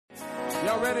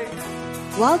Y'all ready?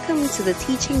 Welcome to the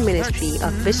teaching ministry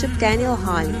of Bishop Daniel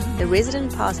Harley, the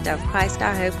resident pastor of Christ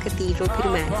Our Hope Cathedral,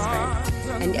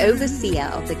 Pietermaritzburg, and overseer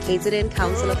of the KZN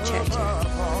Council of Churches.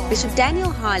 Bishop Daniel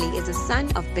Harley is a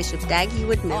son of Bishop Dag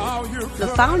Heward-Mills, the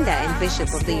founder and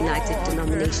bishop of the United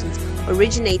Denominations,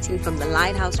 originating from the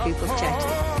Lighthouse Group of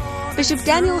Churches. Bishop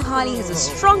Daniel Harley has a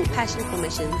strong passion for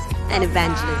missions and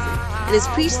evangelism and has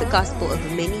preached the gospel over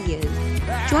many years.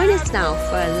 Join us now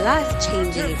for a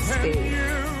life-changing experience.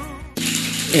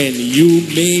 And you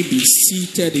may be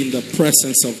seated in the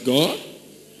presence of God.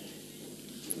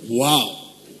 Wow.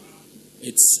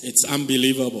 It's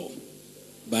unbelievable.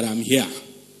 But I'm here.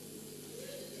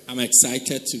 I'm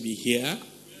excited to be here.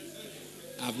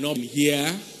 I've not been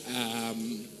here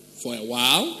for a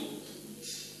while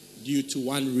due to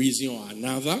one reason or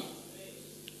another.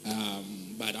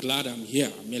 But I'm glad I'm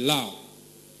here. Milao.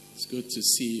 It's good to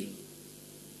see you.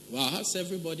 Wow, how's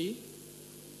everybody?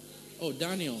 Oh,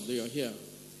 Daniel, you're here.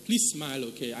 Please smile,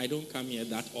 okay? I don't come here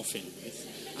that often.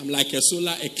 I'm like a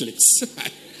solar eclipse. I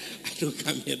don't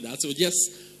come here that. So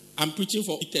I'm preaching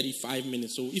for 35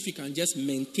 minutes. So if you can just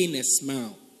maintain a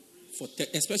smile,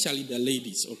 especially the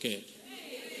ladies, okay?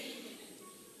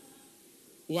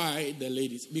 Why the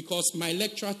ladies? Because my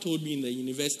lecturer told me in the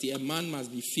university, a man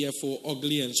must be fearful,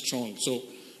 ugly, and strong. So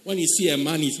when you see a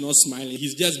man, he's not smiling.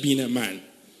 He's just being a man.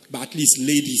 But at least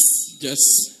ladies,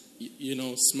 just,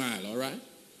 smile, all right?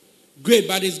 Great,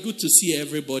 but it's good to see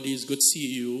everybody. It's good to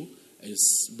see you.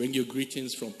 Bring your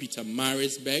greetings from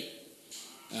Pietermaritzburg.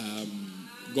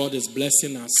 God is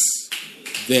blessing us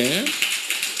there.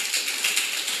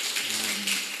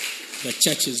 The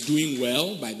church is doing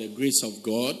well by the grace of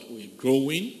God. We're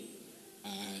growing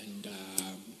and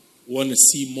want to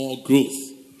see more growth.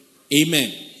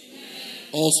 Amen.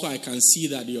 Also, I can see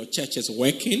that your church is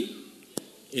working.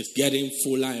 It's getting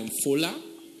fuller and fuller.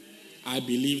 I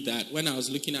believe that when I was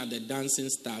looking at the dancing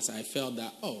stars, I felt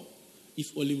that,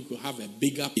 if only we could have a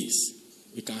bigger piece,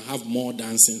 we can have more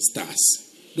dancing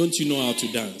stars. Don't you know how to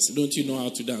dance? Don't you know how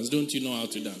to dance? Don't you know how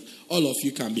to dance? All of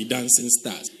you can be dancing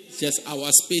stars. It's just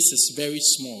our space is very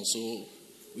small, so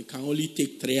we can only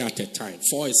take 3 at a time.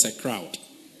 4 is a crowd.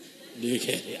 Do you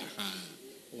get it?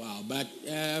 Wow. But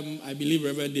I believe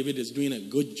Reverend David is doing a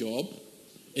good job.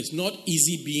 It's not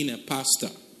easy being a pastor.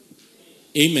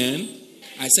 Amen.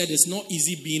 I said it's not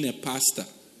easy being a pastor.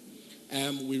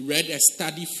 We read a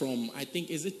study from, I think,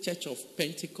 is it Church of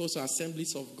Pentecost or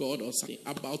Assemblies of God or something?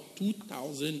 About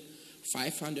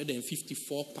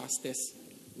 2,554 pastors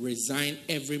resign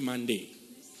every Monday.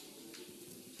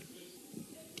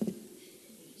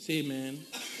 Say amen.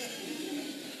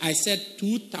 I said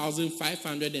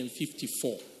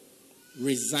 2,554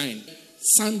 resign.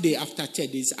 Sunday after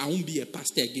 10 days, I won't be a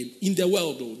pastor again. In the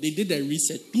world, though, they did a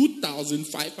research,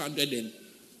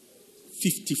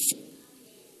 2,554.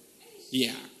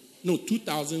 Yeah. No,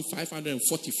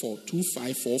 2,544.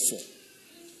 2,544.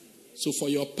 So for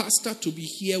your pastor to be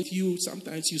here with you,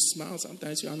 sometimes you smile,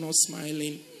 sometimes you are not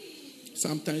smiling.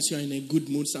 Sometimes you are in a good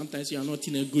mood, sometimes you are not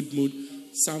in a good mood.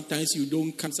 Sometimes you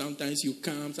don't come, sometimes you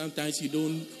come. Sometimes you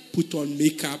don't put on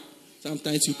makeup.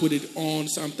 Sometimes you put it on.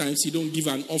 Sometimes you don't give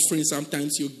an offering.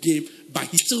 Sometimes you give. But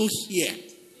he's still here,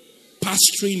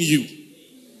 pastoring you.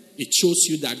 It shows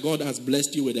you that God has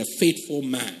blessed you with a faithful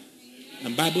man.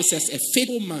 And the Bible says a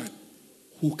faithful man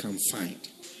who can find.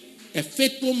 A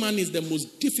faithful man is the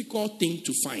most difficult thing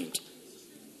to find.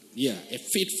 Yeah, a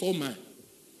faithful man.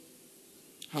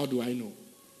 How do I know?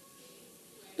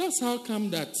 That's how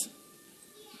come that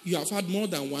you have had more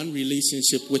than one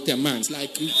relationship with a man. It's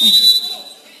like,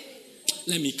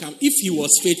 let me come. If he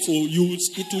was faithful,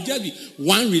 it would just be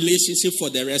one relationship for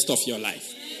the rest of your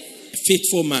life. A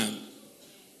faithful man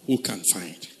who can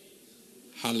find.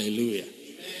 Hallelujah.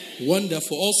 Amen.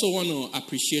 Wonderful. Also want to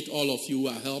appreciate all of you who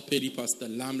are helping. Pastor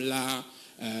Lamla.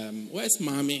 Where's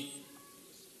Mommy?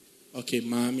 Okay,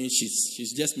 Mommy.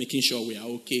 She's just making sure we are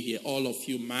okay here. All of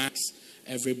you, Max,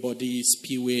 everybody,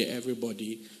 Spiwe,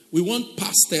 everybody. We want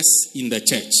pastors in the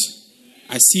church.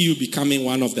 I see you becoming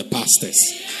one of the pastors.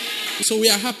 So we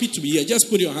are happy to be here. Just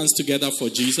put your hands together for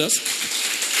Jesus.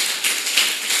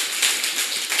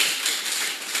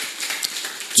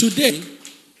 Today,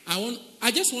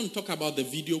 I just want to talk about the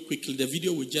video quickly. The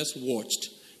video we just watched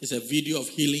is a video of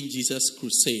Healing Jesus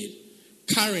Crusade.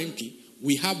 Currently,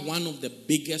 we have one of the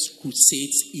biggest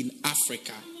crusades in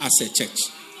Africa as a church.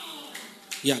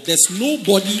 Yeah, there's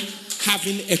nobody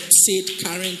having a crusade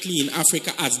currently in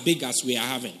Africa as big as we are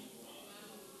having.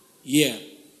 Yeah,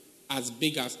 as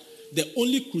big as. The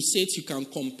only crusades you can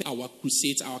compare our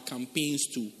crusades, our campaigns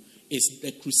to, is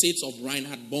the crusades of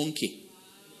Reinhard Bonnke.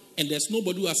 And there's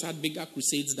nobody who has had bigger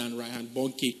crusades than Reinhard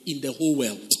Bonnke in the whole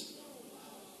world.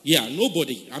 Yeah,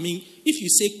 nobody. I mean, if you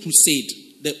say crusade,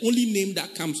 the only name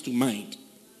that comes to mind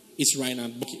is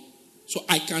Reinhard Bonnke. So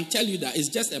I can tell you that it's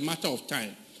just a matter of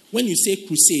time. When you say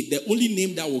crusade, the only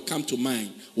name that will come to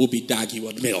mind will be Dag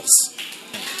Heward-Mills.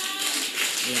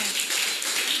 Yeah.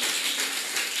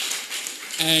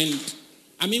 And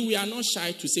I mean, we are not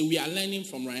shy to say we are learning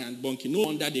from Reinhard Bonnke. No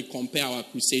wonder they compare our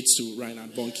crusades to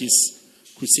Reinhard Bonnke's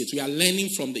crusades. We are learning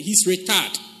from he's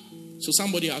retired. So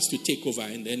somebody has to take over,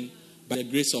 and then by the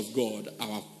grace of God,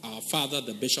 our father,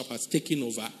 the bishop, has taken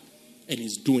over and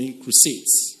is doing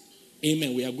crusades.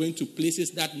 Amen. We are going to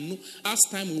places that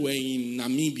last time we were in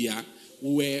Namibia,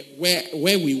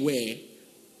 where we were,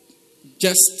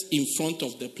 just in front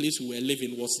of the place we were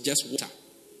living was just water.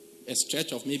 A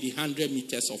stretch of maybe 100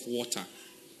 meters of water.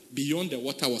 Beyond the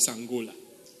water was Angola.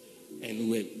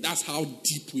 And that's how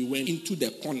deep we went into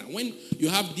the corner. When you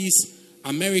have these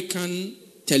American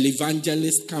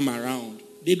televangelists come around,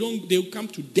 they'll come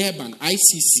to Durban,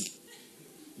 ICC.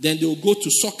 Then they'll go to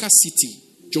Soccer City,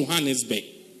 Johannesburg.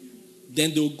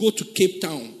 Then they'll go to Cape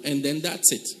Town, and then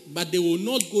that's it. But they will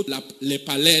not go to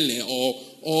Lepalele or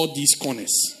all these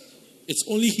corners. It's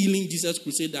only Healing Jesus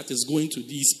Crusade that is going to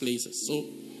these places. So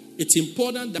it's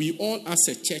important that we all as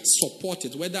a church support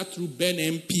it, whether through Ben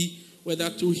MP, whether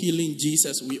through Healing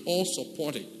Jesus, we all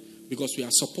support it because we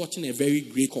are supporting a very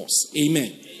great cause. Amen.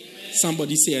 Amen.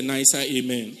 Somebody say a nicer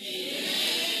amen.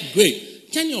 Amen.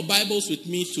 Great. Turn your Bibles with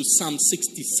me to Psalm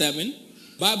 67.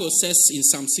 Bible says in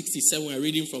Psalm 67, we're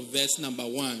reading from verse number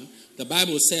 1. The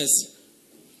Bible says,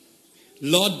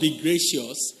 Lord, be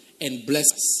gracious and bless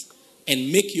us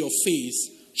and make your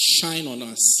face shine on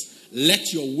us.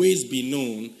 Let your ways be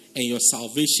known and your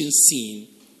salvation seen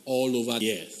all over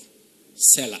the earth.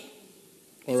 Selah.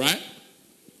 All right?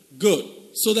 Good.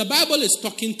 So the Bible is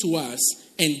talking to us,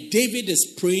 and David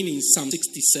is praying in Psalm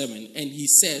 67, and he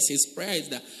says, his prayer is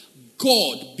that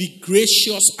God be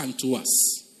gracious unto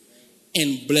us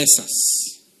and bless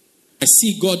us. I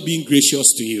see God being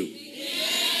gracious to you.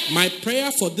 Amen. My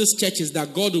prayer for this church is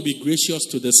that God will be gracious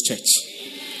to this church.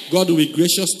 Amen. God will be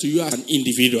gracious to you as an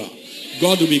individual. Amen.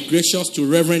 God will be gracious to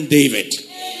Reverend David.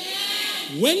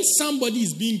 Amen. When somebody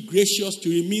is being gracious to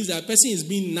you, it means that the person is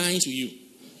being nice to you.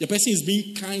 The person is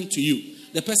being kind to you.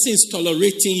 The person is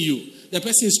tolerating you. The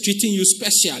person is treating you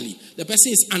specially. The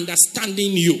person is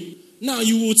understanding you. Now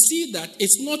you will see that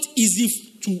it's not easy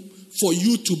for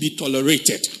you to be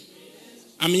tolerated.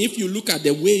 I mean, if you look at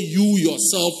the way you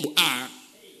yourself are,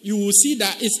 you will see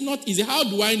that it's not easy. How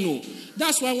do I know?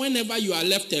 That's why whenever you are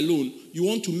left alone, you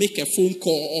want to make a phone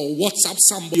call or WhatsApp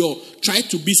somebody or try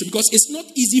to be, because it's not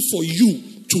easy for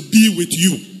you to be with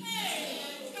you.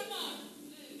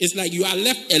 It's like you are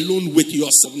left alone with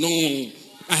yourself. No,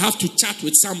 I have to chat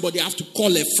with somebody. I have to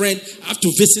call a friend. I have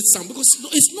to visit somebody.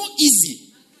 Because it's not easy.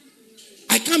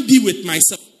 I can't be with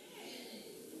myself.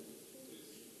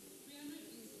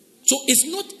 So it's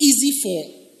not easy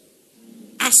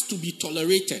for us to be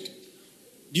tolerated.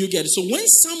 Do you get it? So when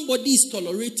somebody is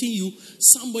tolerating you,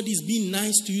 somebody is being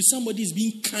nice to you, somebody is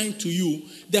being kind to you,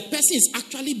 the person is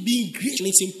actually being gracious.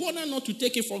 It's important not to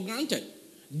take it for granted.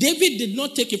 David did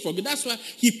not take it for granted. That's why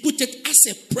he put it as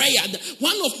a prayer.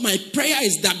 One of my prayer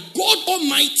is that God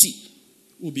Almighty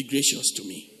will be gracious to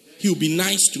me. He will be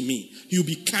nice to me. He will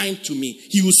be kind to me.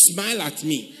 He will smile at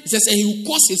me. He says, and he will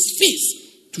cause his face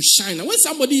to shine. And when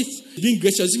somebody is being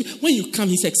gracious, when you come,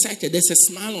 he's excited. There's a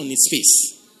smile on his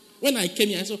face. When I came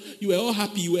here, I saw you were all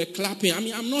happy. You were clapping. I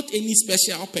mean, I'm not any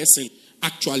special person,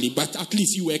 actually, but at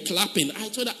least you were clapping. I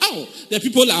thought, the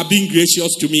people are being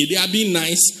gracious to me. They are being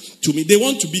nice to me. They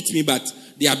want to beat me, but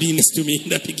they are being nice to me in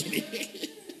the beginning.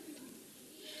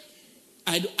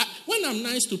 When I'm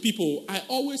nice to people, I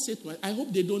always say to myself, I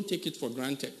hope they don't take it for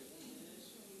granted.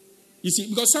 You see,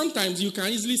 because sometimes you can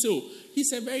easily say, oh,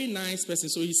 he's a very nice person,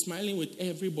 so he's smiling with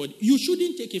everybody. You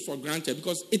shouldn't take it for granted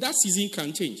because that season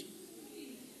can change.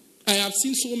 I have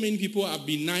seen so many people have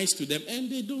been nice to them and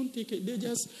they don't take it.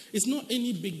 It's not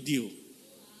any big deal.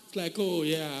 It's like, oh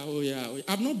yeah.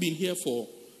 I've not been here for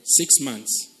 6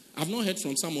 months. I've not heard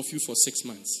from some of you for 6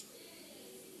 months.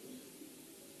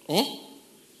 Oh?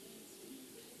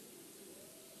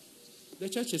 The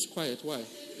church is quiet. Why?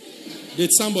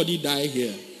 Did somebody die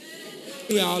here?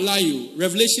 I'll allow you.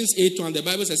 Revelations 8:1, the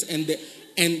Bible says,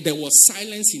 and there was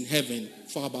silence in heaven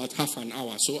for about half an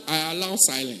hour. So I allow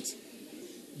silence.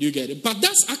 Do you get it? But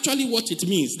that's actually what it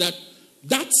means.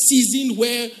 That season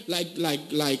where,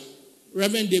 like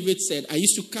Reverend David said, I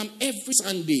used to come every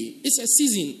Sunday. It's a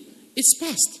season. It's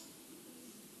past.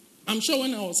 I'm sure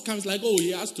when I was coming, it's like, oh,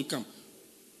 he has to come.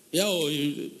 Yeah,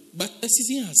 but the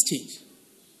season has changed.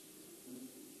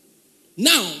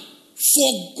 Now,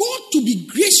 For God to be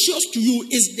gracious to you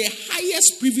is the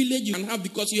highest privilege you can have,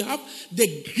 because you have the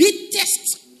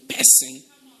greatest person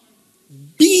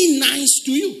being nice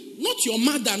to you. Not your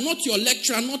mother, not your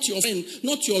lecturer, not your friend,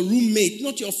 not your roommate,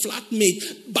 not your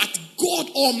flatmate, but God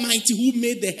Almighty who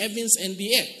made the heavens and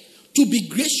the earth to be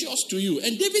gracious to you.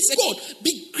 And David said, God,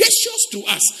 be gracious to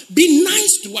us, be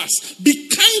nice to us, be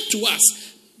kind to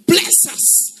us, bless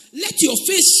us, let your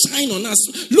face shine on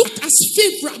us, look at us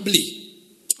favorably.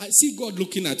 I see God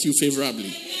looking at you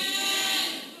favorably.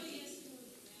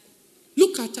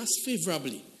 Look at us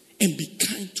favorably and be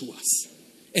kind to us.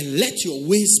 And let your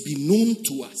ways be known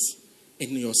to us, and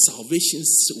your salvation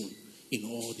soon in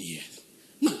all the earth.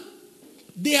 Now,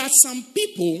 there are some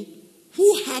people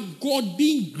who have God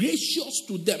being gracious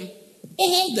to them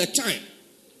all the time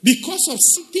because of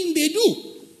something they do.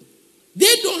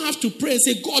 They don't have to pray and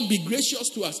say, God, be gracious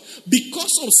to us.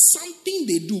 Because of something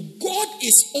they do, God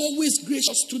is always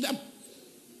gracious to them.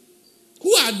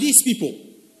 Who are these people?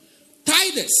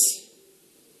 Tithers.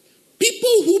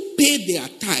 People who pay their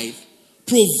tithe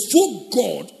provoke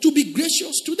God to be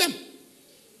gracious to them.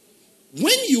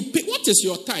 When you pay, what is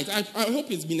your tithe? I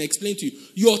hope it's been explained to you.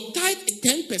 Your tithe is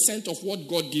 10% of what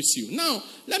God gives you. Now,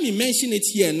 let me mention it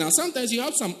here. Now, sometimes you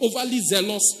have some overly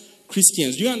zealous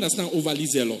Christians. Do you understand overly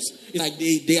zealous? It's like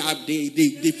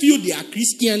they feel they are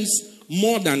Christians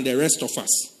more than the rest of us.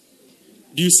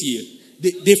 Do you see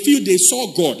it? They feel they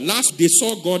saw God. Last, they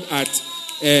saw God at,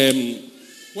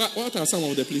 what are some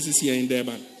of the places here in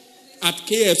Durban? At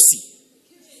KFC.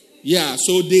 Yeah,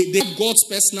 so they have God's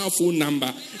personal phone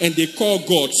number and they call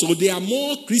God. So they are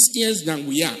more Christians than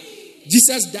we are.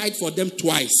 Jesus died for them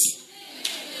twice.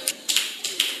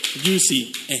 Do you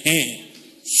see?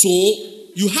 So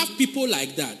you have people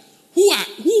like that who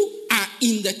are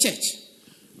in the church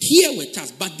here with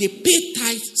us, but they pay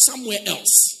tithe somewhere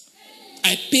else.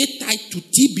 I pay tithe to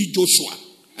TB Joshua.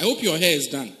 I hope your hair is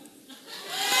done.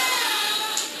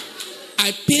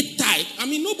 I pay tithe. I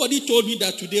mean, nobody told me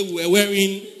that today we were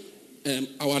wearing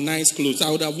our nice clothes. I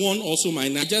would have worn also my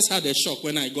nice. I just had a shock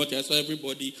when I got here. So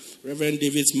everybody, Reverend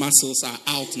David's muscles are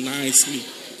out nicely.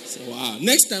 So wow.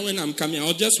 Next time when I'm coming,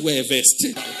 I'll just wear a vest.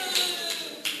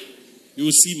 You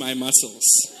will see my muscles.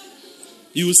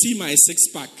 You will see my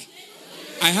six-pack.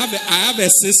 I have a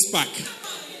six-pack,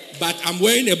 but I'm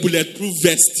wearing a bulletproof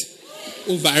vest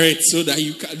over it so that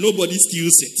nobody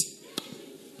steals it.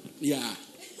 Yeah.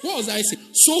 What was I saying?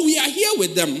 So we are here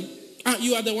with them.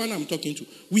 You are the one I'm talking to.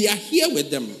 We are here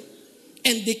with them.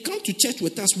 And they come to church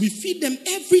with us. We feed them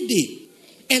every day.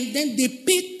 And then they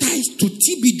pay tithes to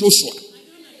TB Joshua.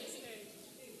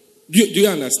 Do you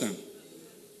understand?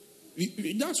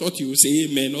 That's what you say,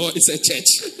 amen, or it's a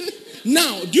church.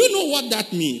 Now, do you know what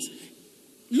that means?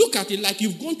 Look at it like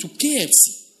you've gone to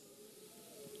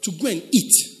KFC to go and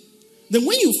eat. Then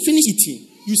when you finish eating,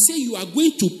 you say you are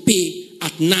going to pay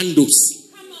at Nando's.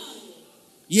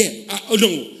 Yeah.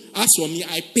 No. As for me,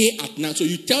 I pay at Nando's. So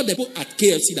you tell the people at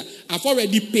KFC that I've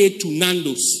already paid to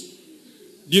Nando's.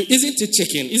 Isn't it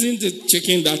chicken? Isn't it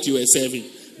chicken that you are serving?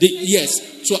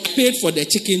 Yes. So I paid for the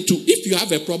chicken too. If you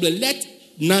have a problem, let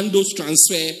Nando's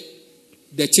transfer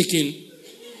the chicken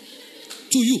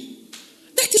to you.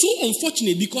 That is so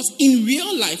unfortunate because in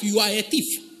real life, you are a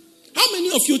thief. How many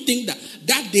of you think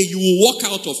that day you will walk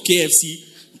out of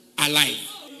KFC alive?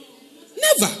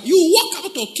 Never. You walk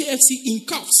out of KFC in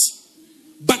cuffs.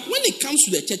 But when it comes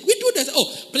to the church, we do that.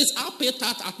 Oh, please, I'll pay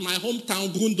tithe at my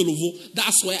hometown, Gunduluvu.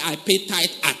 That's where I pay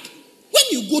tithe at. When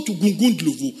you go to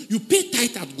Gungundluvu, you pay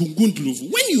tithe at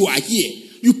Gungundluvu. When you are here,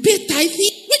 you pay tithe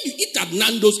here. When you eat at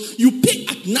Nando's, you pay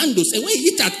at Nando's. And when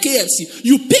you eat at KFC,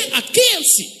 you pay at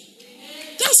KFC.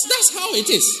 That's how it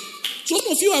is. Some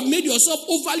of you have made yourself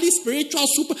overly spiritual,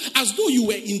 super, as though you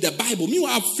were in the Bible.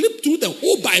 Meanwhile, I've flipped through the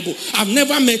whole Bible. I've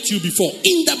never met you before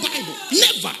in the Bible.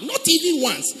 Never. Not even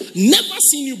once. Never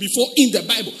seen you before in the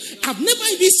Bible. I've never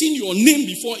even seen your name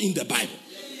before in the Bible.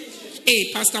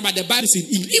 Hey, Pastor, but the Bible says,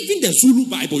 even the Zulu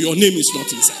Bible, your name is not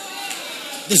inside.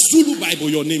 The Zulu Bible,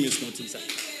 your name is not inside.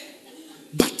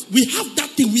 But we have that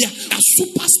thing. We are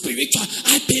super spiritual.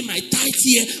 I pay my tithe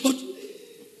here.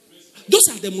 Those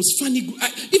are the most funny.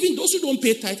 Even those who don't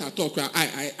pay tithe at all,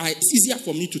 it's easier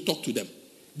for me to talk to them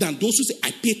than those who say,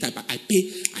 I pay tithe, but I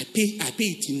pay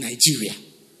it in Nigeria.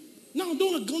 Now,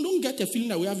 don't get a feeling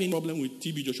that we have any problem with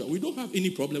TB Joshua. We don't have any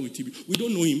problem with TB. We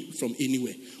don't know him from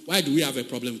anywhere. Why do we have a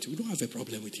problem with him? We don't have a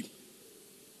problem with him.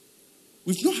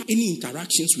 We've not had any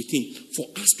interactions with him for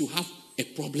us to have a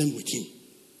problem with him.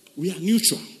 We are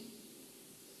neutral.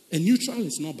 And neutral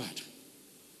is not bad.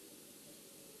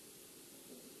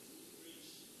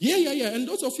 Yeah. And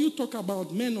those of you talk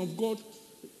about men of God,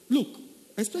 look,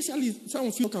 Especially some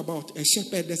of you talk about a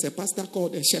shepherd. There's a pastor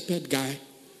called a shepherd guy,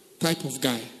 type of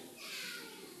guy.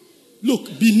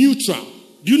 Look, be neutral.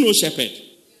 Do you know shepherd?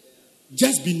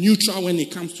 Just be neutral when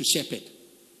it comes to shepherd.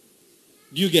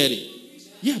 Do you get it?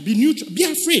 Yeah, be neutral. Be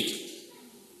afraid.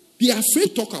 Be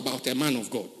afraid to talk about a man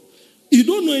of God. You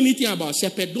don't know anything about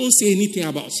shepherd. Don't say anything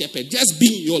about shepherd. Just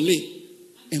be in your lane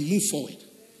and move forward.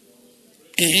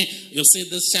 You say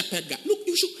the shepherd guy. Look,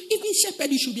 even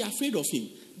shepherd, you should be afraid of him.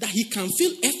 That he can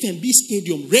fill FMB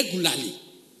Stadium regularly.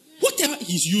 Whatever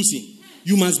he's using,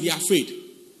 you must be afraid.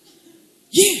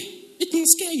 Yeah, it can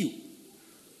scare you.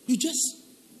 You just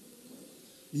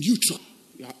neutral.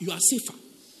 You are safer.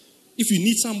 If you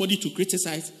need somebody to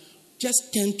criticize,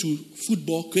 just turn to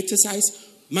football, criticize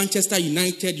Manchester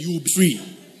United, you'll be free.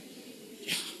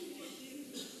 Yeah.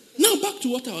 Now back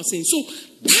to what I was saying. So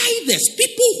tithers,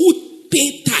 people who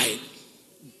pay tithe,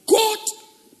 God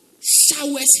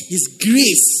showers his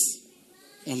grace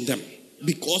on them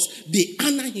because they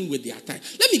honor him with their tithe.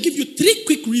 Let me give you 3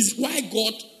 quick reasons why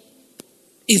God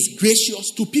is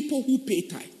gracious to people who pay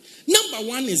tithe. Number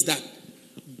 1 is that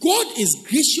God is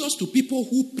gracious to people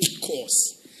who pay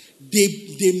because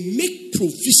they make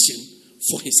provision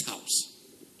for his house.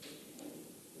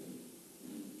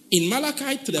 In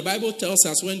Malachi, the Bible tells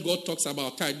us when God talks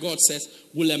about tithe, God says,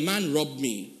 will a man rob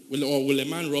me? Will a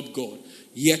man rob God?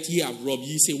 Yet ye have robbed.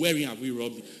 Ye say, wherein have we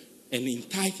robbed? And in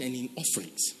tithe and in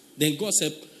offerings. Then God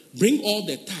said, bring all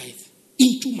the tithe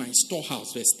into my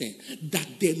storehouse, verse 10, that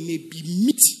there may be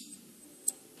meat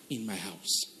in my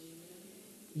house.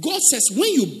 God says,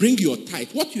 when you bring your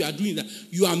tithe, what you are doing, that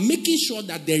you are making sure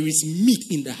that there is meat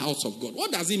in the house of God.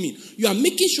 What does it mean? You are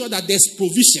making sure that there's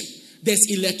provision, there's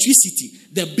electricity,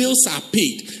 the bills are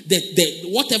paid,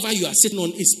 whatever you are sitting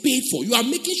on is paid for. You are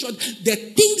making sure the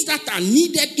things that are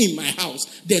needed in my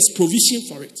house, there's provision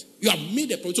for it. You have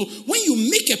made a provision. So when you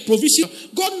make a provision,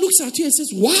 God looks at you and says,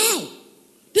 wow,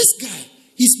 this guy,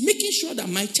 he's making sure that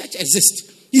my church exists.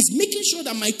 He's making sure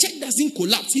that my church doesn't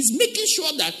collapse. He's making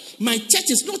sure that my church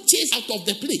is not chased out of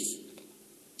the place.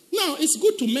 Now, it's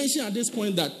good to mention at this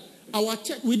point that our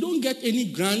church, we don't get any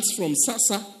grants from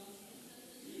SASA,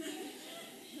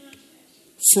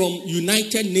 from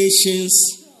United Nations.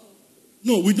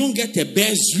 No, we don't get a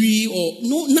bursary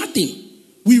or nothing.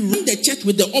 We run the church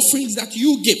with the offerings that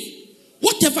you give.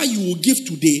 Whatever you will give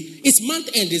today, it's month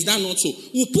end, is that not so?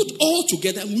 We'll put all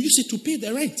together and we'll use it to pay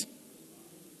the rent.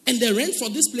 And the rent for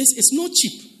this place is not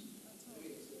cheap.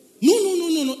 No.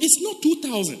 It's not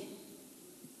 2,000.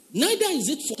 Neither is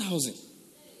it 4,000.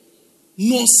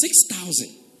 Nor 6,000.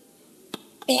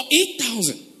 Or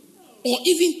 8,000. Or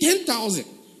even 10,000.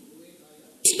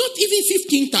 It's not even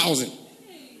 15,000.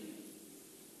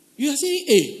 You are saying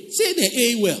A. Say the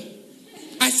A well.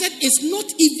 I said it's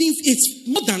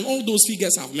more than all those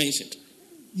figures I've mentioned.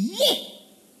 More.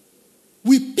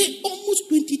 We pay almost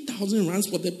 20,000 rands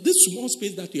for this small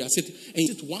space that we are sitting, and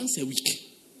you sit once a week.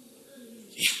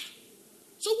 Yeah.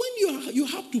 So when you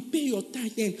have to pay your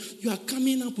tithe, and you are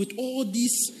coming up with all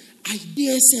these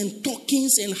ideas and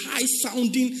talkings and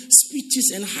high-sounding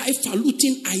speeches and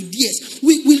highfalutin ideas,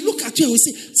 we look at you and we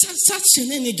say, such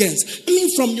shenanigans. I mean,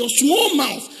 from your small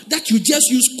mouth that you just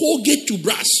use Colgate to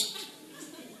brush.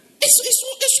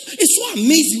 It's so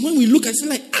amazing when we look at it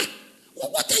like,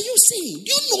 what are you saying?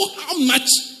 Do you know how much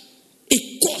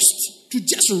it costs to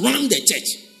just run the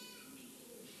church?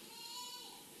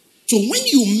 So when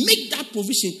you make that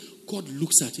provision, God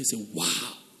looks at you and says,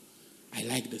 wow, I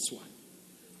like this one.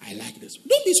 I like this one.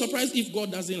 Don't be surprised if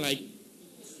God doesn't like you.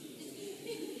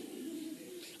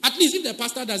 At least if the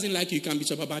pastor doesn't like you, you can be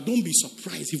surprised. But don't be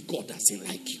surprised if God doesn't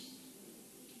like you.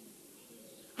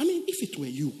 I mean, if it were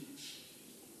you,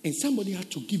 and somebody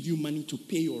had to give you money to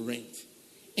pay your rent,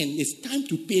 and it's time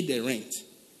to pay the rent,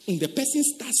 and the person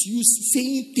starts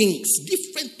saying things,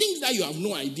 different things that you have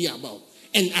no idea about,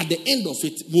 and at the end of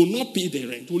it, will not pay the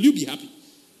rent, will you be happy?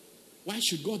 Why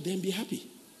should God then be happy?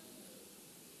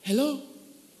 Hello?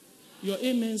 Your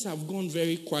amens have gone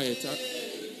very quiet.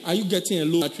 Are you getting a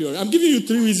low battery? I'm giving you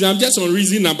 3 reasons. I'm just on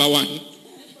reason number 1.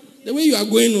 The way you are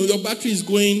going, your battery is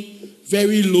going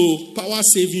very low, power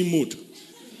saving mode.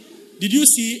 Did you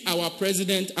see our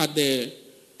president at the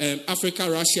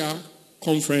Africa-Russia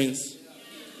conference?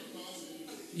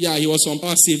 Yeah, he was on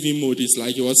power saving mode. It's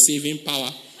like he was saving power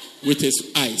with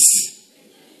his eyes.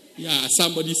 Yeah,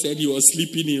 somebody said he was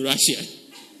sleeping in Russia.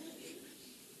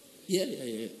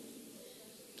 Yeah.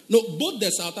 No, both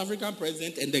the South African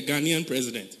president and the Ghanaian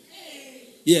president.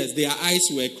 Yes, their eyes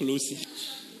were closing.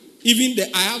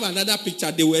 Even I have another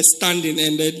picture. They were standing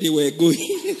and then they were going.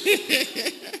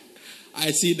 I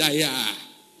see that,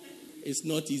 it's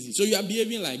not easy. So you are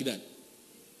behaving like that.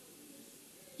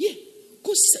 Yeah,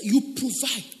 Bible says you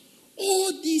provide.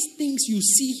 All these things you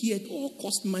see here, it all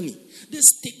cost money. This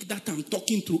stick that I'm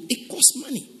talking through, it costs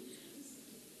money.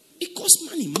 It costs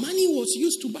money. Money was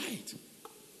used to buy it.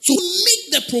 So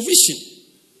make the provision.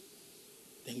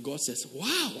 Then God says,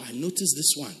 wow, I noticed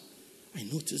this one. I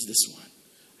noticed this one.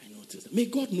 I noticed that. May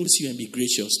God notice you and be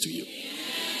gracious to you.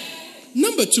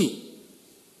 Number two.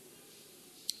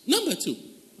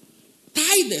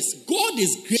 Tithers. God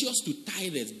is gracious to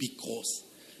tithers because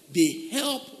they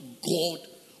help God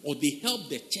or they help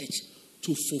the church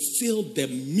to fulfill the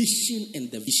mission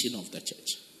and the vision of the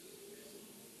church.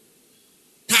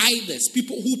 Tithers,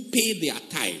 people who pay their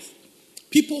tithe.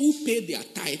 People who pay their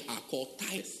tithe are called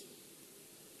tithers.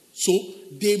 So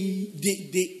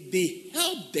they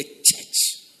help the church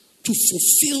to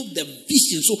fulfill the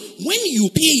vision. So when you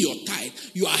pay your tithe,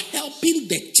 you are helping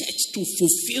the church to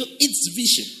fulfill its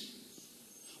vision.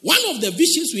 One of the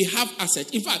visions we have as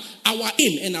a, in fact, our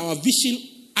aim and our vision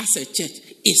as a church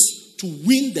is to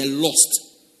win the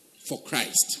lost for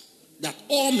Christ. That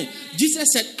all men, Jesus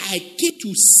said, I came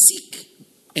to seek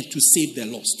and to save the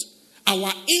lost. Our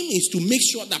aim is to make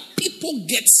sure that people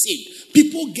get saved.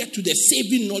 People get to the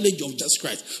saving knowledge of Jesus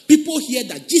Christ. People hear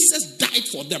that Jesus died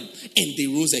for them and they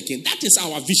rose again. That is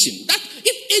our vision. That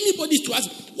if anybody to ask,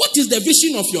 what is the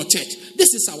vision of your church?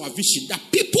 This is our vision. That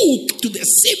people will get to the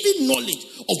saving knowledge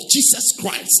of Jesus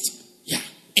Christ. Yeah.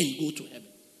 And go to heaven.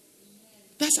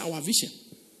 That's our vision.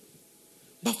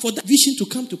 But for that vision to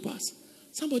come to pass,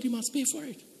 somebody must pay for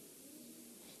it.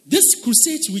 This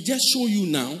crusade we just show you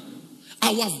now,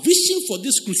 our vision for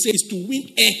this crusade is to win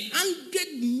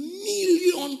 100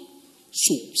 million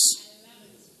souls.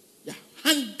 Yeah,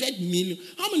 100 million.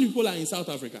 How many people are in South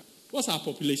Africa? What's our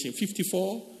population?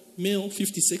 54 mil,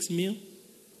 56 mil?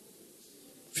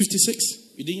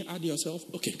 56? You didn't add yourself?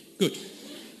 Okay, good.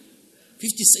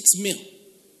 56 mil.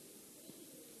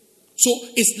 So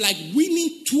it's like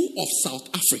winning 2 of South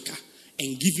Africa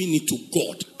and giving it to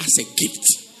God as a gift.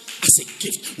 As a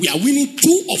gift. We are winning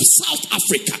 2 of South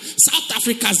Africa. South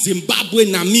Africa, Zimbabwe,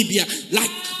 Namibia. Like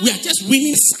we are just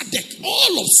winning SADC.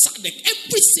 All of SADC.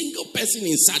 Every single person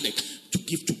in SADC to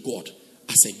give to God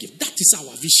as a gift. That is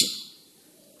our vision.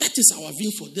 That is our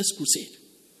vision for this crusade.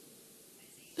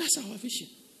 That's our vision.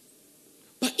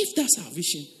 But if that's our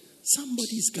vision,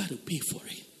 somebody's got to pay for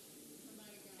it.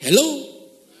 Hello?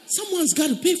 Someone's got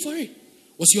to pay for it.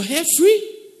 Was your hair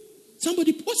free?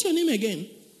 Somebody, what's your name again?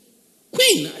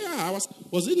 Queen. Yeah,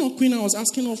 was it not Queen I was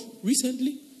asking of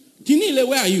recently? Tinile,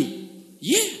 where are you?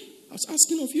 Yeah, I was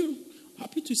asking of you.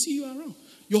 Happy to see you around.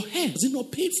 Your hair, was it not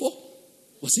paid for?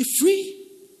 Was it free?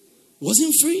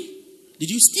 Wasn't free? Did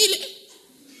you steal it?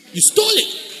 You stole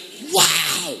it.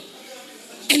 Wow.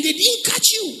 And they didn't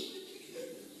catch you.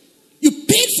 You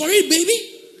paid for it,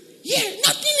 baby. Yeah,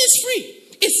 nothing is free.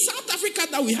 It's South Africa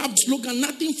that we have the slogan,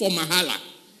 nothing for Mahala.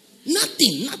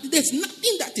 Nothing. There's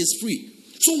nothing that is free.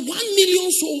 So 1 million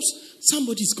souls,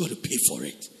 somebody's got to pay for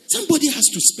it. Somebody has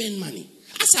to spend money.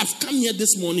 As I've come here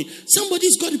this morning,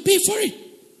 somebody's got to pay for it.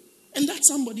 And that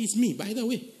somebody is me, by the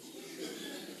way.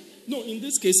 No, in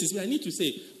this case, I need to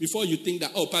say, before you think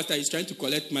that, oh, Pastor is trying to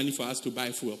collect money for us to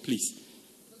buy fuel, please.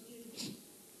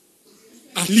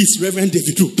 At least Reverend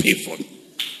David will pay for me.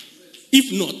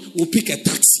 If not, we'll pick a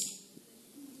taxi.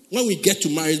 When we get to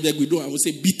Maritzburg, we don't, I will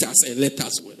say, beat us and let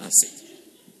us go. That's it.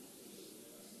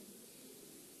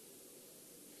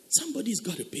 Somebody's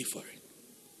got to pay for it.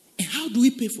 And how do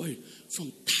we pay for it?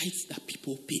 From tithes that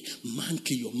people pay.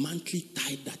 Monthly, your monthly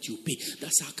tithe that you pay.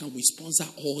 That's how come we sponsor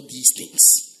all these things.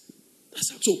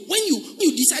 That's how. So when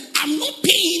you decide, I'm not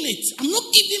paying it, I'm not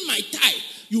giving my tithe,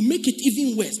 you make it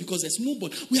even worse because there's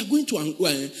nobody. We are going to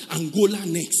Angola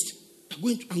next.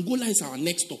 Angola is our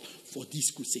next stop for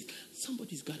this crusade.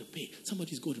 Somebody's got to pay.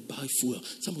 Somebody's got to buy fuel.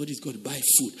 Somebody's got to buy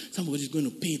food. Somebody's going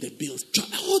to pay the bills.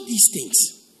 All these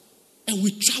things. And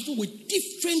we travel with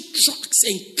different trucks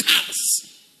and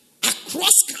cars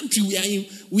across country.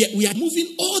 We are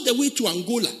moving all the way to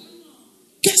Angola.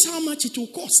 Guess how much it will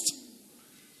cost?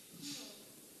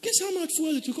 Guess how much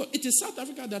fuel it will cost? It is South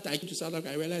Africa that I came to South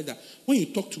Africa. I realized that when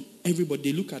you talk to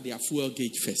everybody, they look at their fuel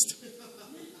gauge first.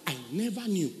 I never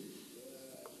knew.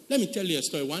 Let me tell you a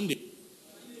story. One day,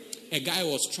 a guy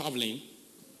was traveling,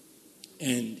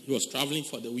 and he was traveling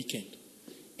for the weekend.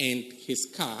 And his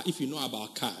car, if you know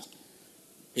about cars,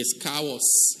 his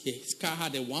car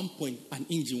had an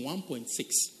engine 1.6,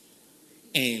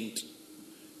 and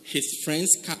his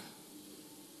friend's car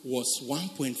was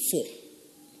 1.4.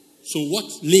 So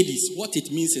what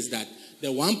it means is that the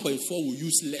 1.4 will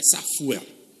use lesser fuel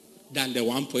than the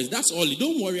 1. That's all.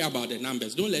 Don't worry about the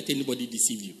numbers. Don't let anybody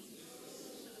deceive you.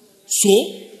 So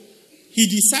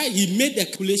he made the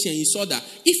calculation. He saw that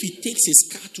if he takes his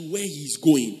car to where he's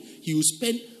going, he will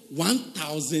spend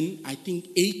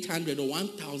 1,800 or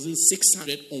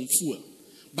 1,600 on fuel.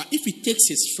 But if he takes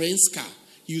his friend's car,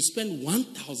 he will spend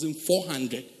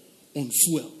 1,400 on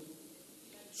fuel.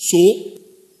 So,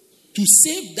 to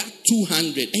save that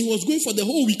 200, and he was going for the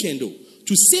whole weekend though,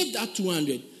 to save that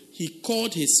 200, he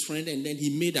called his friend and then he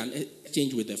made an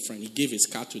exchange with the friend. He gave his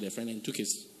car to the friend and took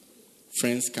his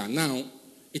friend's car. Now,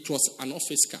 it was an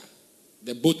office car.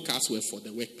 Both cars were for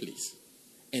the workplace.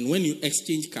 And when you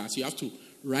exchange cars, you have to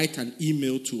write an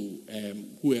email to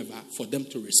whoever for them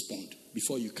to respond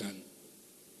before you can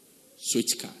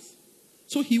switch cars.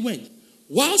 So he went.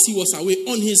 Whilst he was away,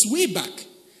 on his way back,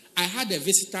 I had a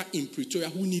visitor in Pretoria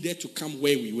who needed to come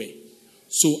where we were.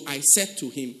 So I said to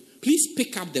him, please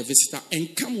pick up the visitor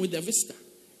and come with the visitor.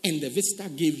 And the visitor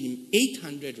gave him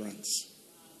 800 rands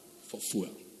for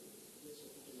fuel.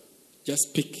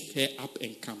 Just pick her up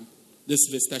and come. This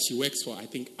visitor, she works for, I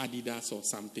think, Adidas or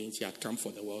something. She had come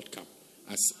for the World Cup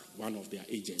as one of their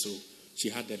agents. So she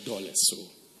had the dollars, so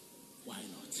why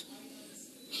not?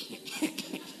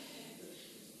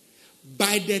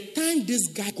 By the time this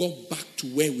guy got back to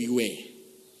where we were,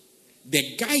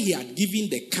 the guy he had given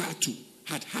the car to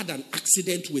had an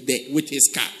accident with his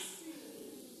car.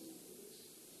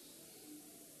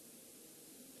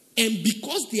 And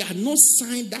because they had not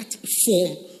signed that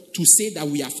form to say that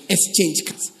we have exchanged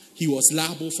cars, he was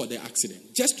liable for the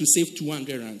accident. Just to save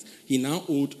 200 rands, he now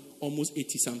owed almost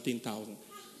 80-something thousand.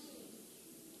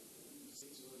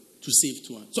 To save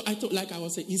 200. So I thought, like I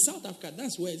was saying, in South Africa,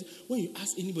 that's where, when you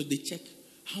ask anybody, they check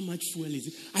how much fuel is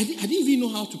it. I didn't even know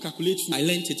how to calculate fuel. I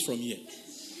learned it from here.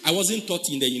 I wasn't taught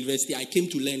in the university. I came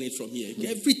to learn it from here.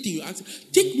 Everything you ask,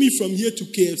 take me from here to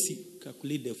KFC.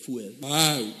 Calculate the fuel.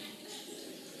 Wow.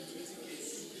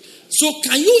 So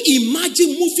can you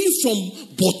imagine moving from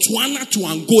Botswana to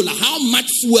Angola? How much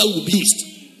fuel will be used?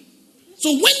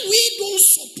 So when we don't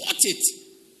support it,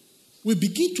 we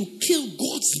begin to kill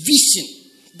God's vision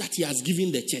that he has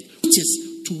given the church, which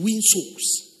is to win souls.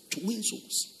 To win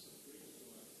souls.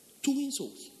 To win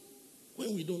souls.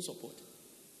 When we don't support it.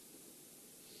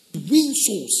 To win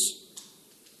souls.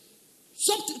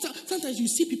 Sometimes you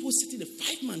see people sitting there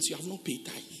 5 months, you have not paid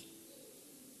tithe.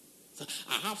 So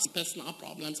I have personal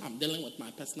problems, I'm dealing with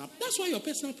my personal. That's why your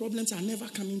personal problems are never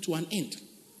coming to an end.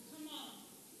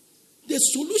 The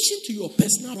solution to your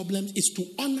personal problems is to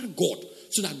honor God,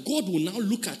 so that God will now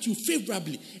look at you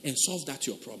favorably and solve that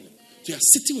your problem. So you are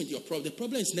sitting with your problem. The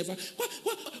problem is never.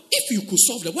 If you could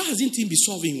solve that, why hasn't it been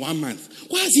solved in 1 month?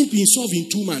 Why hasn't it been solved in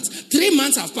 2 months? 3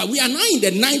 months have passed. We are now in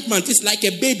the 9th month. It's like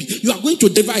a baby. You are going to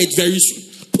deliver it very soon.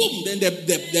 Boom! Then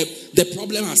the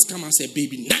problem has come as a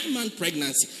baby. 9-month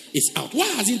pregnancy is out. Why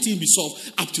hasn't it been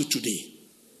solved up to today?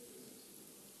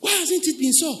 Why hasn't it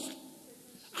been solved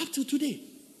up to today?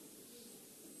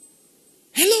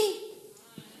 Hello?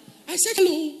 I said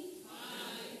hello.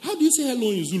 How do you say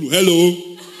hello in Zulu?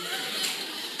 Hello.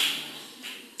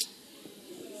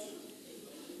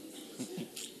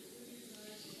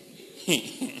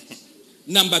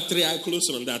 Number 3, I close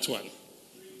on that one.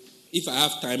 If I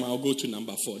have time, I'll go to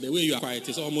number 4. The way you are quiet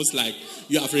is almost like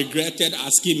you have regretted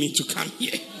asking me to come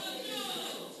here.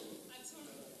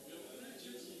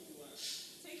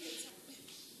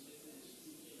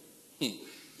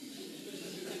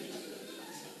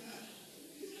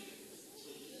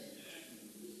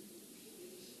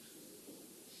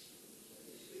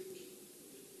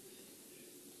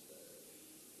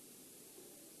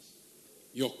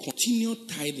 Your continued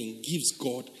tithing gives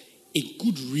God a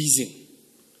good reason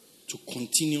to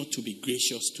continue to be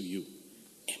gracious to you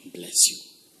and bless you.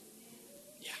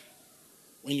 Yeah.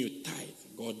 When you tithe,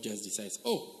 God just decides,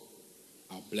 oh,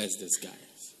 I'll bless these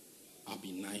guys. I'll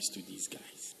be nice to these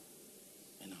guys.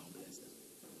 And I'll bless them.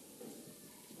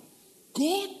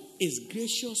 God is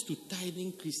gracious to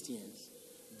tithing Christians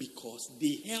because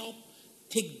they help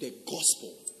take the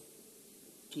gospel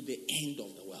to the end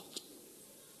of the world.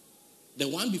 The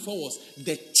one before was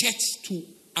the church to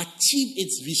achieve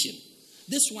its vision.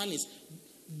 This one is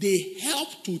they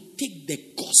help to take the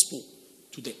gospel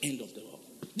to the end of the world.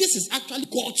 This is actually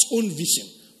God's own vision.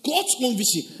 God's own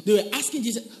vision. They were asking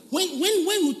Jesus, when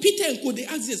will Peter and Co, they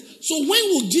asked Jesus, so when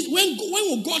will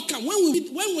God come? When will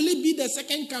it be the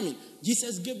second coming?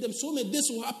 Jesus gave them so many, this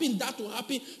will happen, that will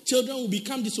happen. Children will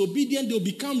become disobedient, they'll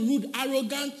become rude,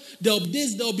 arrogant, there'll be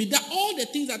this, there'll be that. All the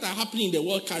things that are happening in the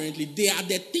world currently, they are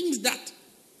the things that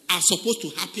are supposed to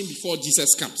happen before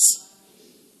Jesus comes.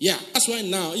 Yeah, that's why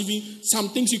now even some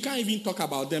things you can't even talk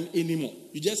about them anymore.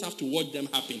 You just have to watch them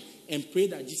happen and pray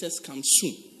that Jesus comes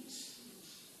soon.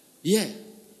 Yeah.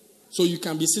 So you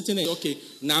can be sitting there, okay,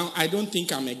 now I don't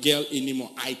think I'm a girl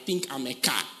anymore. I think I'm a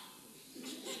car.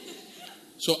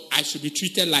 So I should be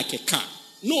treated like a car.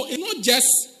 No, it's not just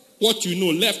what you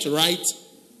know, left, right,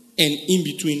 and in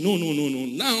between. No.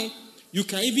 Now, you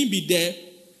can even be there.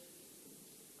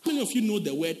 How many of you know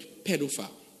the word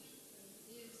pedophile?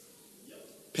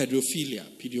 Pedophilia,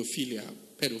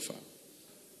 pedophile.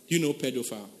 Do you know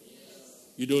pedophile?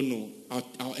 You don't know.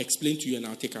 I'll explain to you and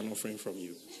I'll take an offering from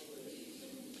you.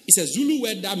 It's a Zulu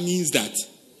word that means that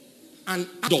an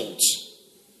adult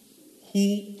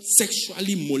who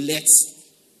sexually molests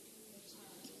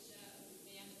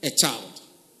a child.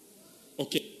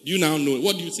 Okay, do you now know?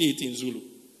 What do you say it in Zulu?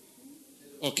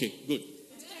 Okay, good.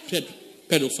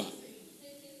 Pedophile.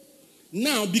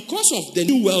 Now, because of the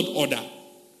New World Order,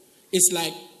 it's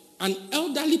like an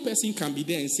elderly person can be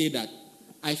there and say that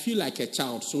I feel like a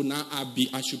child, so now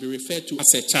I should be referred to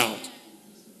as a child.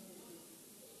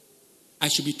 I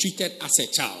should be treated as a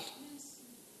child.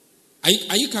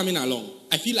 Are you coming along?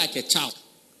 I feel like a child.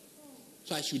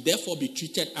 So I should therefore be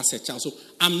treated as a child. So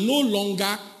I'm no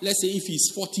longer, let's say if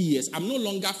he's 40 years, I'm no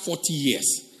longer 40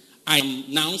 years.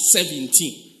 I'm now 17.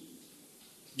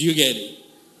 Do you get it?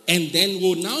 And then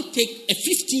we'll now take a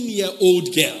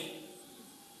 15-year-old girl.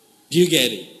 Do you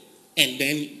get it? And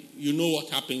then you know what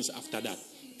happens after that.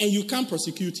 And you can't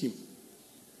prosecute him.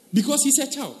 Because he's a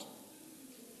child.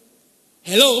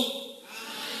 Hello?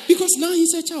 Because now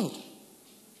he's a child.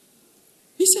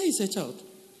 He said he's a child.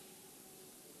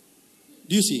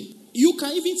 Do you see? You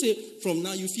can even say, from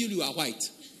now you feel you are white.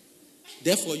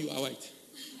 Therefore you are white.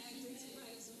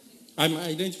 I'm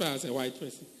identified as a white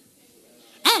person.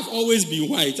 I've always been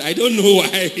white. I don't know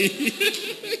why.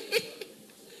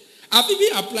 I've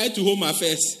even applied to Home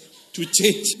Affairs to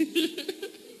change.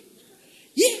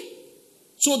 Yeah.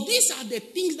 So these are the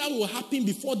things that will happen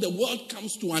before the world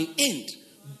comes to an end.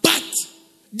 But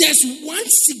there's one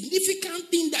significant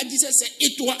thing that Jesus said.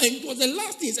 It was the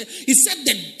last thing he said.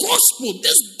 The gospel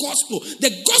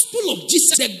of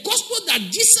Jesus, the gospel that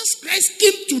Jesus Christ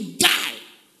came to die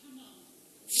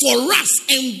for us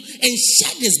and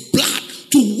shed his blood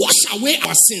to wash away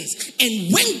our sins,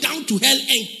 and went down to hell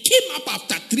and came up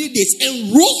after 3 days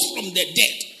and rose from the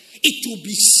dead. It will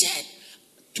be shed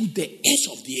to the ends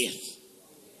of the earth.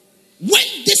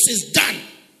 When this is done,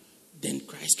 then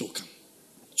Christ will come.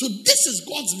 So this is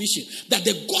God's vision, that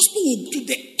the gospel will go to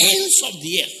the ends of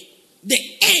the earth. The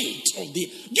ends of the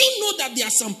earth. Do you know that there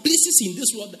are some places in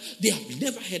this world that they have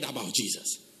never heard about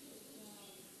Jesus?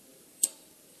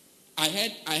 I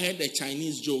heard a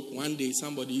Chinese joke. One day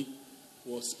somebody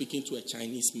was speaking to a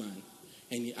Chinese man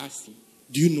and he asked him,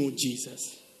 do you know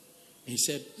Jesus? And he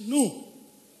said, no.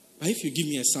 But if you give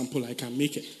me a sample, I can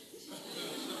make it.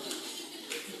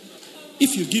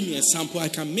 If you give me a sample, I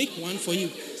can make one for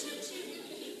you.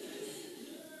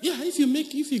 Yeah, if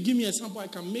you give me a sample, I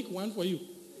can make one for you.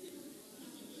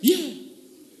 Yeah.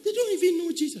 They don't even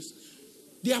know Jesus.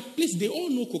 They all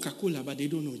know Coca-Cola, but they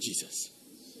don't know Jesus.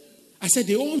 I said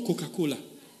they all know Coca-Cola.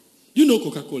 Do you know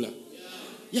Coca-Cola?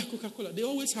 Yeah, Coca-Cola. They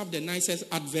always have the nicest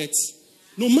adverts.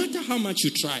 No matter how much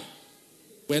you try.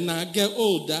 When I get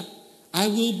older, I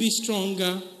will be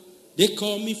stronger. They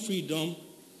call me freedom.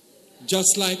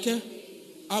 Just like a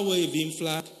waving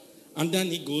flag. And then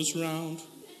it goes round.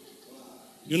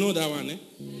 You know that one, eh?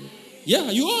 Yeah,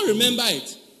 you all remember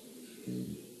it.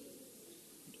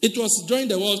 It was during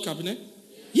the World Cup, eh?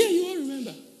 Yeah, you all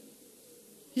remember.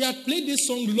 He had played this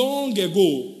song long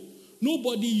ago.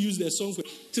 Nobody used the song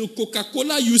till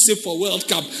Coca-Cola used it for World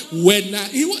Cup. When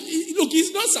look,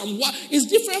 it's not some. It's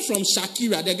different from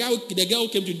Shakira, the girl who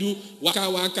came to do Waka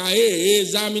Waka, hey,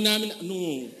 Zamina.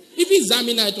 No, even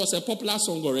Zamina, it was a popular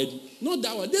song already. Not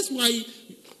that one. That's why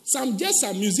some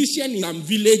musician in some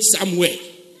village somewhere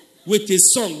with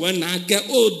his song. When I get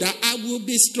older, I will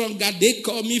be stronger. They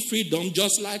call me freedom,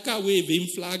 just like a waving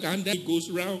flag, and then it goes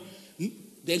round.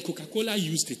 Then Coca-Cola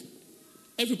used it.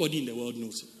 Everybody in the world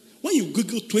knows it. When you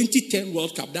Google 2010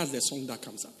 World Cup, that's the song that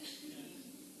comes up.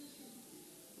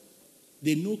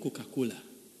 They know Coca-Cola,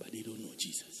 but they don't know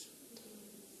Jesus.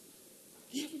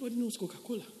 Everybody knows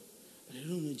Coca-Cola, but they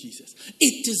don't know Jesus.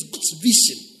 It is God's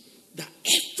vision that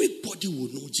everybody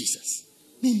will know Jesus.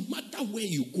 No matter where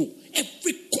you go,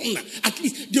 every corner, at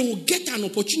least they will get an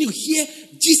opportunity to hear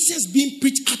Jesus being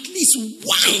preached at least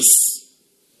once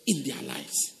in their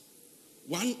lives.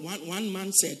 One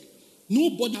man said,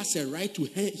 nobody has a right to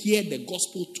hear the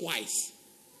gospel twice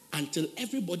until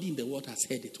everybody in the world has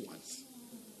heard it once.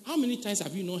 How many times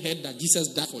have you not heard that Jesus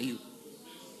died for you?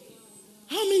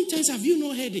 How many times have you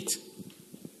not heard it?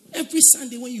 Every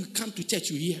Sunday when you come to church,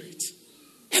 you hear it.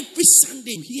 Every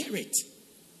Sunday you hear it.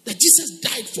 That Jesus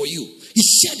died for you. He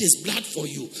shed his blood for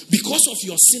you. Because of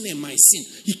your sin and my sin,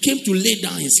 he came to lay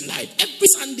down his life. Every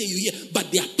Sunday you hear,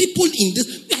 but there are people in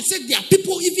this. I said there are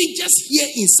people even just here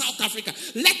in South Africa.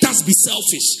 Let us be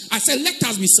selfish. I said let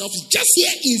us be selfish. Just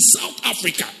here in South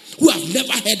Africa who have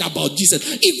never heard about Jesus.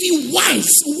 Even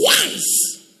once.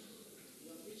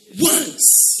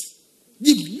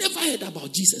 You've never heard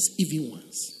about Jesus even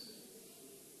once.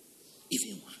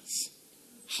 Even once.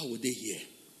 How would they hear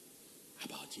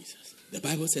about Jesus? The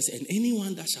Bible says, and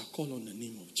anyone that shall call on the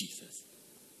name of Jesus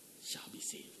shall be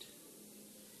saved.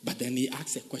 But then he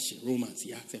asks a question, Romans,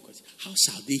 he asks a question. How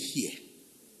shall they hear?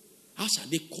 How shall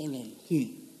they call on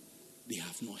whom they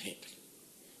have not heard?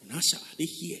 And how shall they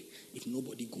hear if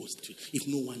nobody goes to, if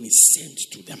no one is sent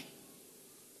to them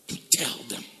to tell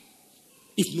them?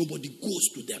 If nobody goes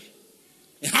to them.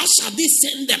 And how shall they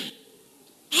send them?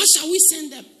 How shall we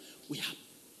send them? We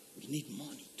need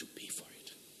money to pay for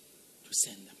it. To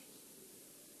send them.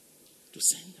 To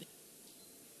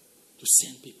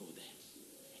send people there.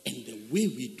 And the way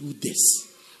we do this,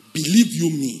 believe you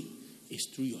me, is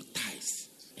through your tithes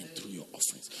and through your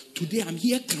offerings. Today I'm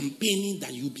here campaigning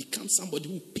that you become somebody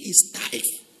who pays tithe.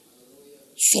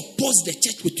 Supports the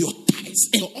church with your tithes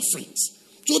and your offerings.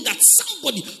 So that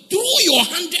somebody, through your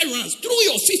 100 rands, through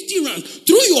your 50 rands,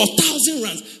 through your 1,000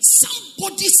 rands,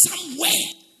 somebody somewhere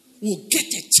will get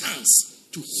a chance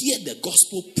to hear the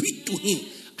gospel preached to him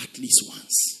at least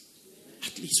once.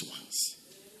 At least once.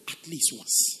 At least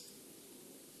once.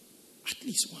 At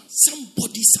least once.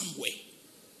 Somebody somewhere.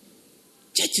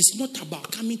 Church is not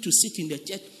about coming to sit in the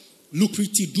church, look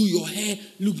pretty, do your hair,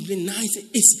 look nice.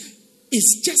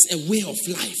 It's just a way of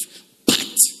life. But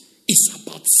it's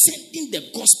about sending the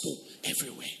gospel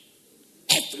everywhere.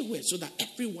 Everywhere. So that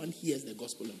everyone hears the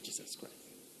gospel of Jesus Christ.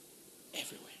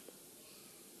 Everywhere.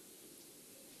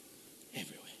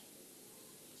 Everywhere.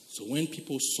 So when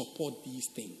people support these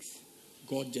things,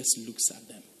 God just looks at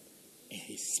them and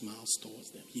he smiles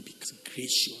towards them. He becomes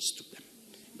gracious to them.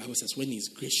 The Bible says when he's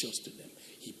gracious to them,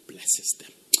 he blesses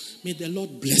them. May the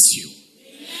Lord bless you.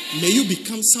 May you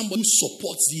become somebody who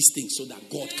supports these things so that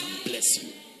God can bless you.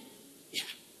 Yeah.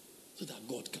 So that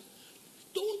God can.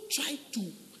 Don't try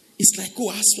to. It's like,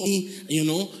 oh, as for me,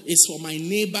 it's for my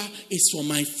neighbor, it's for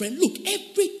my friend. Look,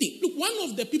 everything. Look, one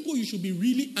of the people you should be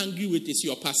really angry with is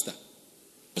your pastor.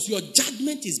 Because your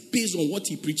judgment is based on what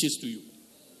he preaches to you.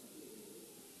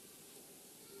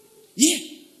 Yeah.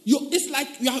 It's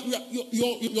like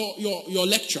your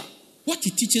lecturer. What he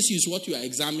teaches you is what you are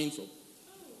examining from.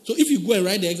 So if you go and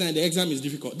write the exam is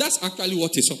difficult. That's actually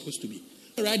what it's supposed to be.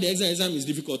 Write the exam is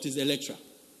difficult, is the lecturer.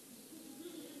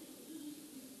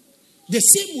 The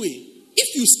same way,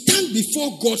 if you stand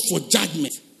before God for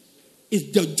judgment,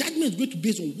 is the judgment going to be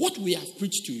based on what we have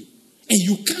preached to you? And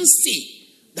you can't say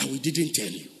that we didn't tell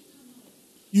you.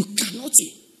 You cannot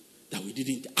say that we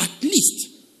didn't. At least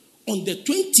on the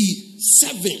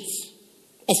 27th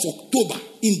of October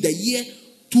in the year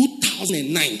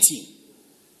 2019,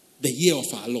 the year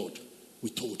of our Lord,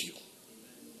 we told you.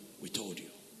 We told you.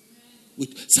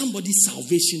 Somebody's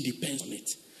salvation depends on it.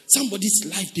 Somebody's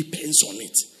life depends on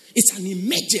it. It's an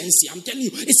emergency. I'm telling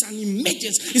you, it's an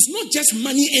emergency. It's not just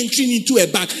money entering into a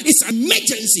bank. It's an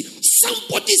emergency.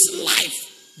 Somebody's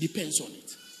life depends on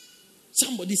it.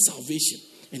 Somebody's salvation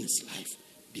and his life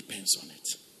depends on it.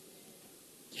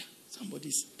 Yeah,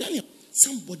 somebody's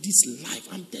life.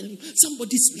 I'm telling you,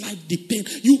 somebody's life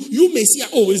depends. You may say,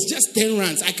 oh, it's just 10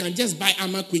 rands. I can just buy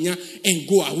Amakunya and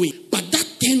go away. But that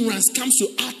 10 rands comes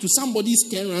to add to somebody's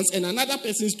 10 rands and another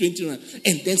person's 20 rands.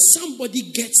 And then somebody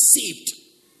gets saved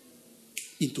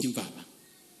into Zimbabwe.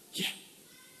 Yeah.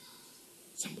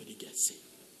 Somebody gets saved.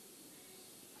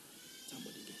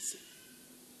 Somebody gets saved.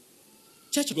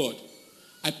 Church of God,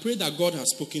 I pray that God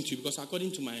has spoken to you because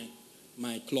according to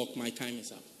my clock, my time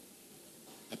is up.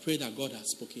 I pray that God has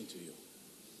spoken to you.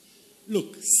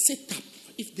 Look, sit up.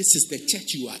 If this is the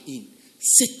church you are in,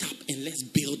 sit up and let's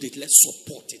build it, let's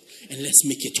support it, and let's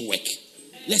make it work.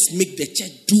 Let's make the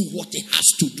church do what it has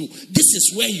to do. This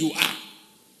is where you are.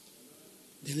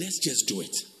 Then let's just do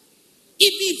it.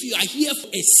 Even if you are here for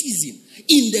a season,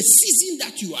 in the season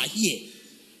that you are here,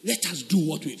 let us do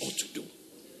what we ought to do.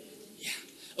 Yeah.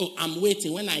 Oh, I'm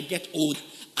waiting. When I get old,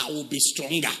 I will be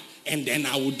stronger, and then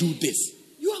I will do this.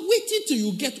 You are waiting till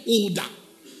you get older.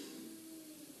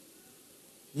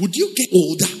 Would you get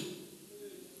older?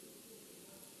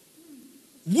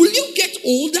 Will you get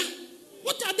older?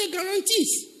 What are the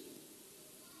guarantees?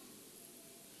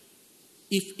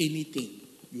 If anything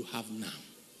you have now,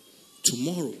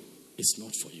 tomorrow is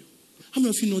not for you. How many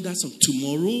of you know that song?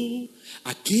 Tomorrow,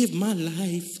 I gave my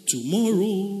life.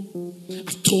 Tomorrow,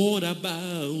 I thought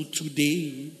about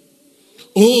today.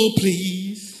 Oh,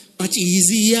 please. Much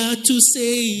easier to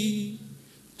say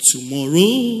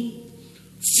tomorrow.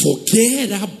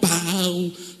 Forget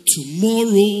about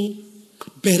tomorrow.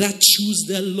 Better choose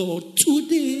the Lord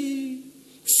today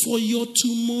for your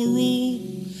tomorrow.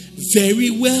 Very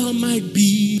well might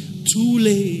be too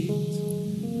late.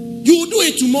 You do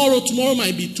it tomorrow. Tomorrow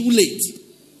might be too late.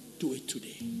 Do it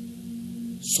today.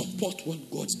 Support what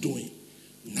God's doing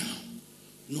now,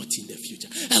 not in the future.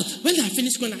 When I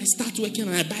finish, when I start working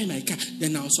and I buy my car,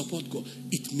 then I'll support God.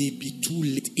 It may be too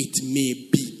late. It may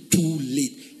be too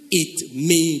late. It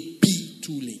may be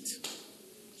too late.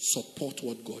 Support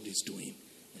what God is doing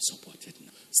and support it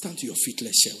now. Stand to your feet.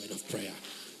 Let's share a word of prayer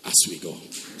as we go.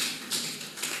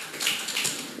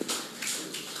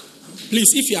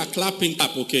 Please, if you are clapping,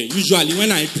 clap, okay? Usually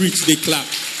when I preach, they clap.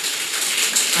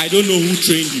 I don't know who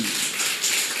trained you.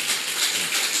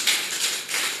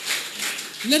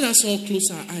 Let us all close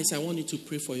our eyes. I want you to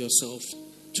pray for yourself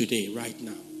today, right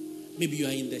now. Maybe you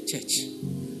are in the church,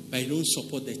 but you don't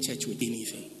support the church with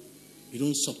anything. You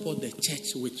don't support the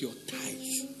church with your tithe.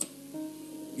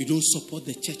 You don't support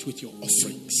the church with your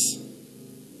offerings.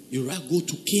 You rather go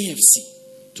to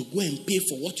KFC to go and pay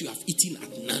for what you have eaten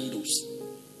at Nando's.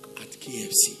 At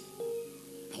KFC.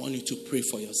 I want you to pray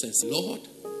for yourself. Lord,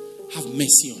 have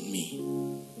mercy on me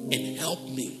and help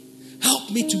me.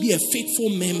 Help me to be a faithful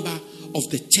member of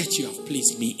the church you have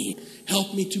placed me in.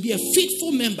 Help me to be a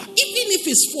faithful member, even if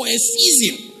it's for a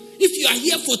season. If you are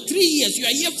here for 3 years, you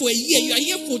are here for a year, you are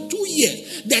here for 2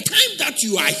 years, the time that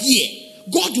you are here,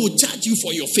 God will judge you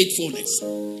for your faithfulness.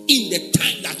 In the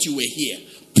time that you were here,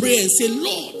 pray and say,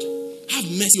 Lord, have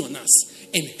mercy on us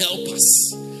and help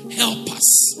us. Help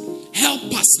us.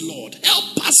 Help us, Lord.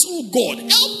 Help us, oh God.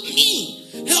 Help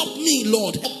me. Help me,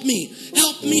 Lord. Help me.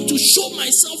 Help me to show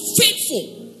myself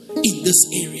faithful in this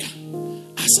area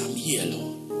as I'm here,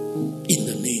 Lord. In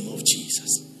the name of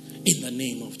Jesus. In the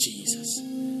name of Jesus.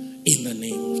 In the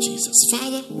name of Jesus.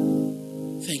 Father,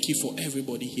 thank you for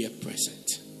everybody here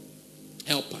present.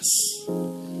 Help us.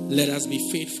 Let us be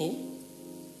faithful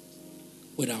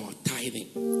with our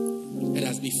tithing. Let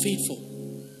us be faithful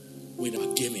with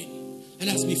our giving.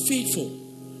 Let us be faithful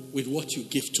with what you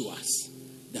give to us,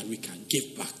 that we can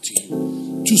give back to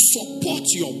you. To support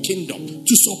your kingdom,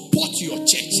 to support your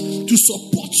church, to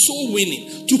support soul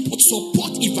winning, to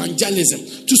support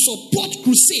evangelism, to support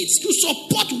crusades, to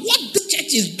support what the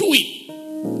church is doing.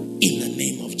 In the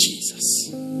name of Jesus.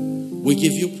 We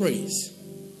give you praise.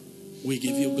 We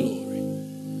give you glory.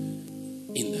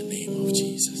 In the name of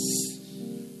Jesus.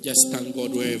 Just thank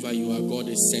God wherever you are. God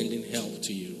is sending help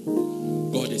to you.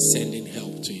 God is sending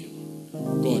help to you.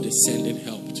 God is sending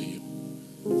help to you.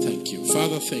 Thank you.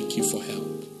 Father, thank you for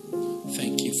help.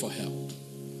 Thank you for help.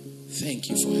 Thank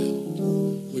you for help.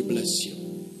 We bless you.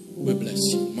 We bless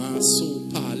you.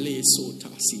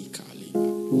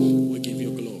 We give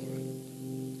you glory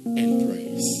and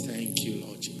praise. Thank you,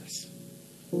 Lord Jesus.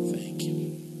 Thank you.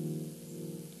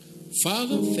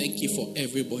 Father, thank you for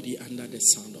everybody under the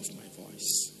sound of my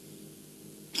voice.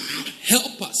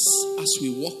 Help us as we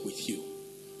walk with you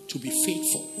to be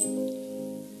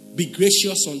faithful. Be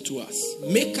gracious unto us.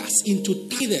 Make us into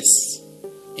tithers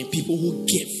and people who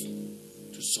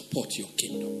give to support your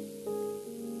kingdom.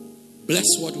 Bless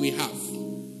what we have,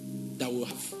 that we'll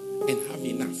have and have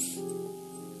enough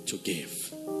to give.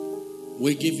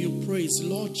 We give you praise,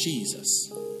 Lord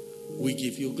Jesus. We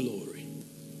give you glory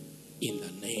in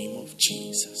the name of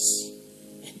Jesus.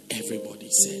 And everybody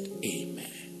said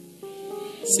amen.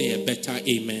 Say a better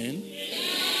amen.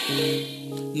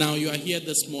 Amen. Now you are here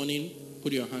this morning.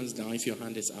 Put your hands down if your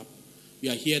hand is up.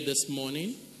 You are here this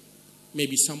morning.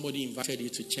 Maybe somebody invited you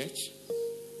to church.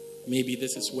 Maybe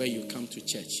this is where you come to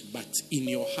church. But in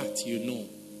your heart, you know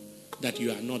that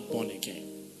you are not born again.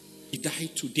 You die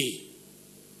today,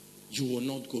 you will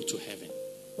not go to heaven.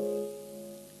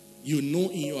 You know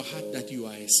in your heart that you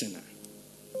are a sinner.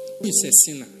 Who is a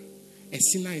sinner? A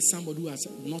sinner is somebody who has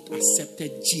not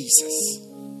accepted Jesus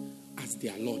as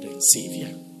their Lord and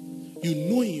Savior. You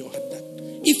know in your heart that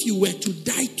if you were to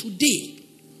die today,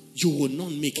 you will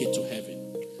not make it to heaven.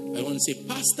 I want to say,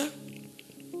 Pastor,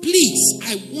 please,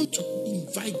 I want to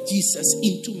invite Jesus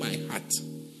into my heart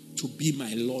to be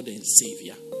my Lord and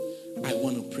Savior. I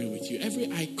want to pray with you.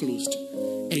 Every eye closed,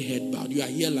 a head bowed. You are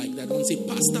here like that. I want to say,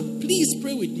 Pastor, please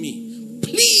pray with me.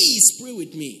 Please pray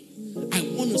with me. I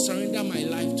want to surrender my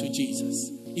life to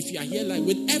Jesus. If you are here like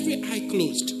with every eye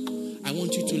closed, I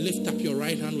want you to lift up your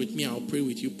right hand with me. I'll pray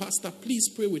with you. Pastor, please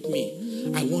pray with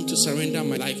me. I want to surrender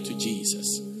my life to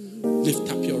Jesus. Lift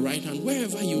up your right hand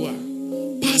wherever you are.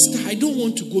 Pastor, I don't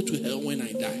want to go to hell when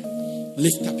I die.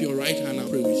 Lift up your right hand, I'll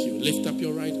pray with you. Lift up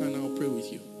your right hand, I'll pray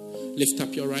with you. Lift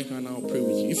up your right hand, I'll pray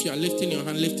with you. If you are lifting your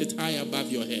hand, lift it high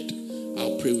above your head.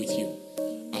 I'll pray with you.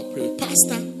 I'll pray.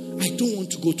 Pastor, I don't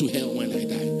want to go to hell when I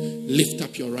die. Lift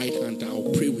up your right hand,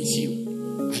 I'll pray with you.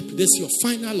 This is your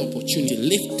final opportunity.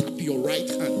 Lift up your right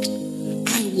hand.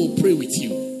 I will pray with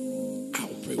you.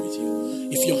 I'll pray with you.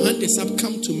 If your hand is up,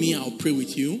 come to me, I'll pray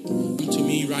with you. Come to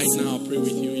me right now, I'll pray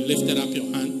with you. You lifted up your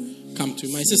hand. Come to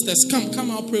me. My sisters,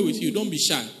 come, I'll pray with you. Don't be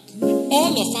shy.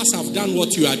 All of us have done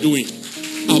what you are doing.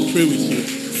 I'll pray with you.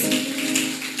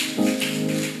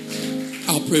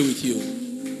 I'll pray with you.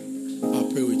 I'll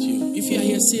pray with you. If you are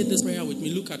here, say this prayer with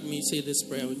me. Look at me. Say this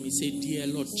prayer with me. Say, dear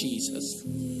Lord Jesus,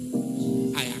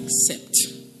 I accept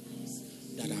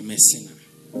that I'm a sinner.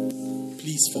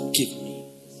 Please forgive me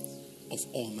of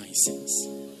all my sins.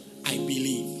 I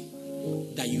believe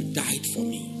that you died for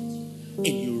me and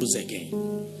you rose again.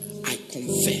 I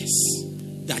confess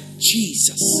that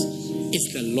Jesus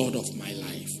is the Lord of my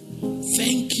life.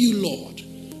 Thank you, Lord,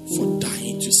 for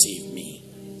dying to save me.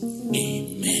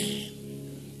 Amen.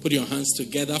 Put your hands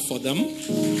together for them.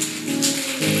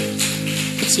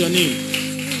 What's your name?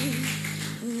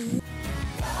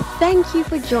 Thank you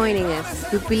for joining us.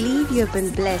 We believe you have been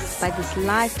blessed by this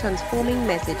life-transforming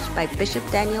message by Bishop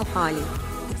Daniel Harley.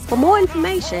 For more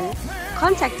information,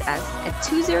 contact us at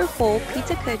 204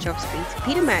 Peter Kirchhoff Street,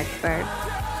 Pietermaritzburg,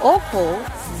 or call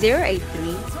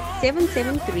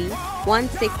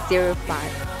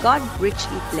 083-773-1605. God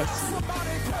richly bless you.